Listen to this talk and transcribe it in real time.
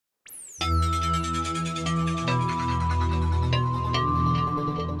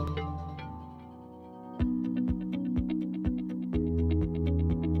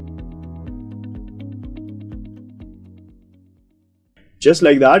Just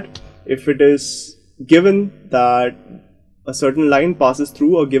like that, if it is given that a certain line passes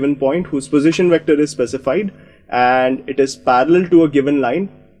through a given point whose position vector is specified and it is parallel to a given line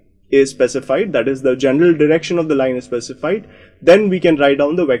is specified, that is the general direction of the line is specified, then we can write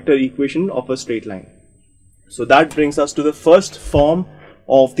down the vector equation of a straight line. So that brings us to the first form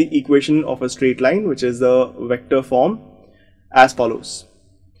of the equation of a straight line, which is the vector form, as follows.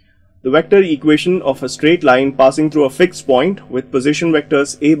 The vector equation of a straight line passing through a fixed point with position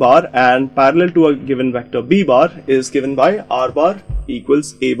vectors a bar and parallel to a given vector b bar is given by r bar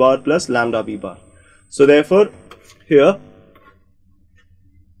equals a bar plus lambda b bar. So therefore here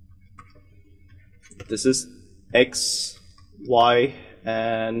this is x, y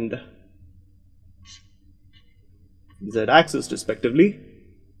and z axis respectively,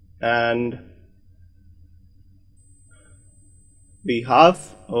 and we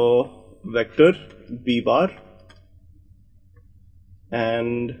have a vector b bar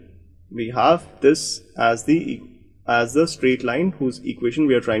and we have this as the straight line whose equation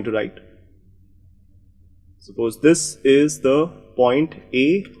we are trying to write. Suppose this is the point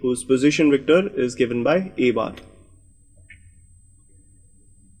A whose position vector is given by a bar.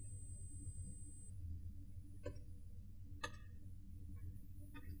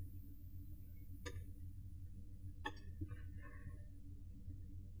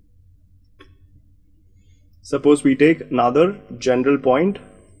 Suppose we take another general point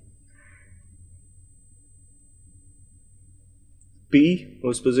P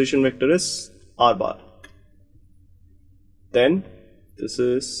whose position vector is r bar. Then this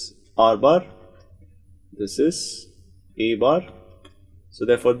is r bar, this is a bar. So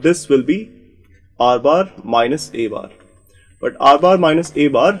therefore this will be r bar minus a bar. But r bar minus a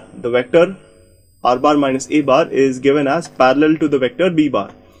bar, the vector r bar minus a bar is given as parallel to the vector b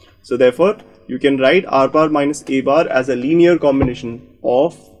bar. So therefore you can write r bar minus a bar as a linear combination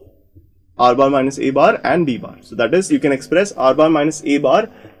of r bar minus a bar and b bar. So that is, you can express r bar minus a bar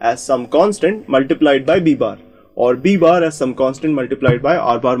as some constant multiplied by b bar, or b bar as some constant multiplied by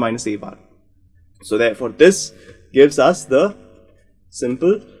r bar minus a bar. So therefore this gives us the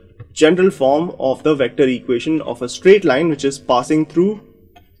simple general form of the vector equation of a straight line which is passing through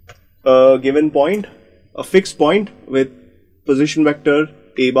a given point, a fixed point with position vector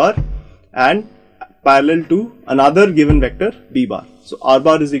a bar and parallel to another given vector b bar. So r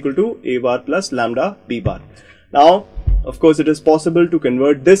bar is equal to a bar plus lambda b bar. Now of course it is possible to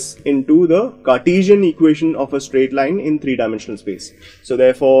convert this into the Cartesian equation of a straight line in three-dimensional space. So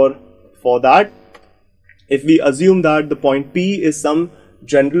therefore for that, if we assume that the point P is some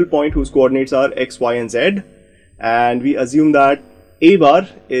general point whose coordinates are x, y and z, and we assume that a bar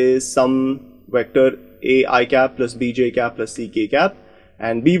is some vector a I cap plus b j cap plus c k cap,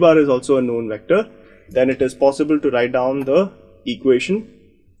 and b bar is also a known vector, then it is possible to write down the equation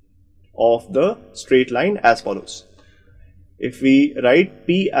of the straight line as follows. If we write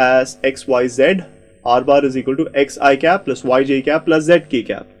P as x, y, z, r bar is equal to x I cap plus y j cap plus z k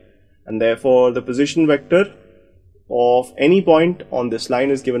cap, and therefore the position vector of any point on this line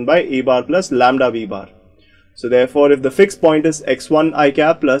is given by a bar plus lambda b bar. So therefore if the fixed point is x1 I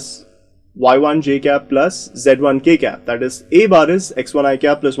cap plus y1 j cap plus z1 k cap, that is a bar is x1 I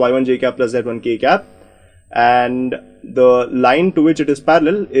cap plus y1 j cap plus z1 k cap, and the line to which it is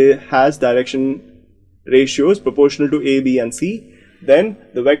parallel has direction ratios proportional to a, b and c, then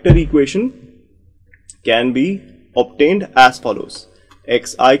the vector equation can be obtained as follows.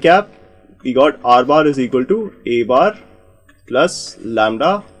 X I cap, we got r bar is equal to a bar plus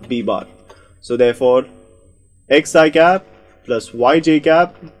lambda b bar. So therefore x I cap plus y j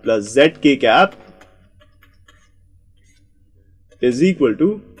cap plus z k cap is equal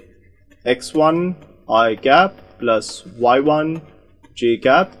to x1 I cap plus y1 j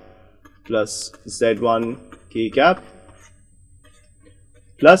cap plus z1 k cap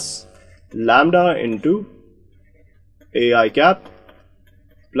plus lambda into a I cap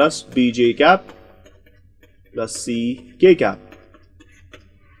plus b j cap plus c k cap.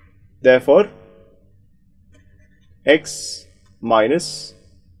 Therefore x minus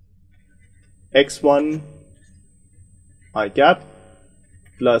x1 I cap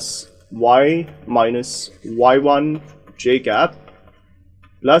plus y minus y1 j cap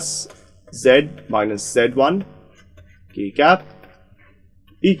plus z minus z1 k cap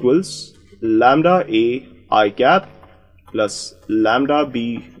equals lambda a I cap plus lambda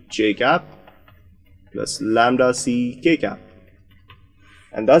b j cap plus lambda c k cap,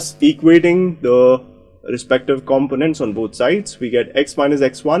 and thus equating the respective components on both sides, we get x minus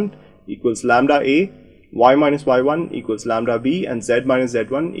x1 equals lambda a, y minus y1 equals lambda b, and z minus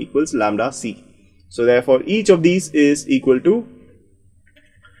z1 equals lambda c. So therefore each of these is equal to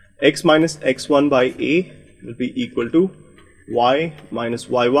x minus x1 by a will be equal to y minus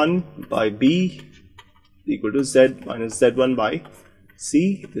y1 by b equal to z minus z1 by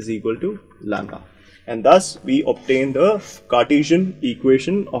c is equal to lambda. And thus we obtain the Cartesian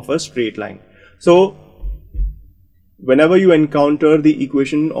equation of a straight line. So whenever you encounter the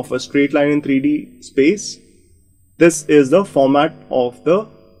equation of a straight line in 3D space, this is the format of the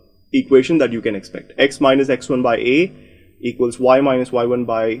equation that you can expect. X minus x1 by a equals y minus y1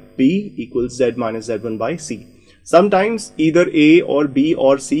 by b equals z minus z1 by c. Sometimes either a or b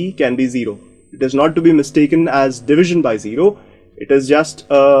or c can be 0. It is not to be mistaken as division by 0. It is just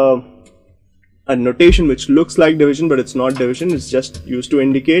a notation which looks like division, but it's not division. It's just used to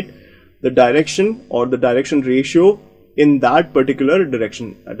indicate the direction or the direction ratio in that particular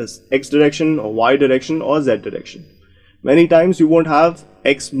direction, that is x direction or y direction or z direction. Many times you won't have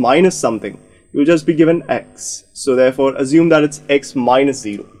x minus something, you'll just be given x. So therefore assume that it's x minus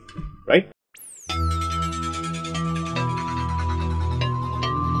 0, right?